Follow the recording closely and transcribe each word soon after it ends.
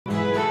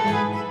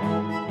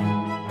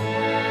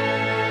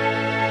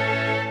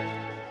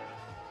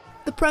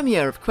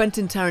premiere of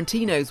Quentin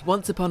Tarantino's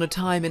Once Upon a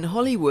Time in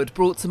Hollywood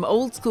brought some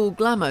old-school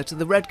glamour to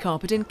the red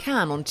carpet in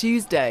Cannes on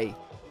Tuesday.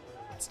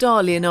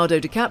 Star Leonardo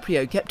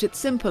DiCaprio kept it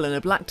simple in a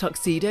black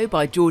tuxedo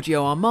by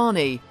Giorgio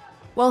Armani,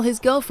 while his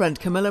girlfriend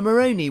Camilla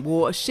Morrone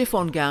wore a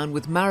chiffon gown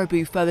with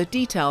marabou feather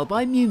detail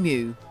by Miu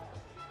Miu.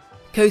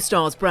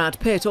 Co-stars Brad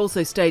Pitt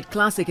also stayed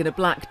classic in a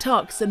black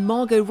tux, and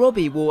Margot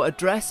Robbie wore a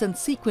dress and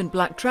sequined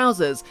black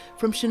trousers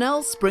from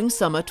Chanel's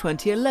Spring-Summer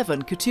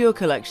 2011 couture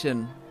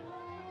collection.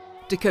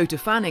 Dakota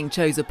Fanning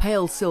chose a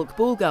pale silk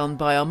ball gown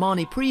by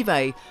Armani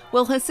Privé,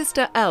 while her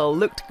sister Elle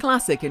looked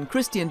classic in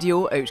Christian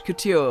Dior haute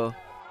couture.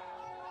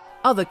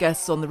 Other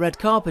guests on the red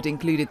carpet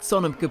included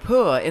Sonam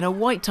Kapoor in a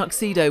white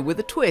tuxedo with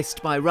a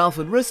twist by Ralph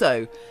and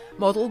Russo,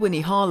 model Winnie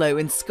Harlow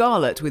in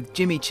scarlet with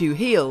Jimmy Choo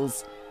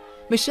heels,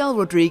 Michelle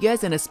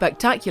Rodriguez in a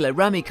spectacular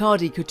Rami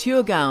Cardi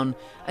couture gown,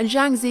 and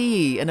Zhang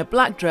Ziyi in a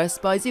black dress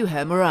by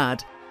Zuhair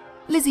Murad.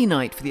 Lizzie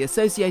Knight for the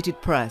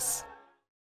Associated Press.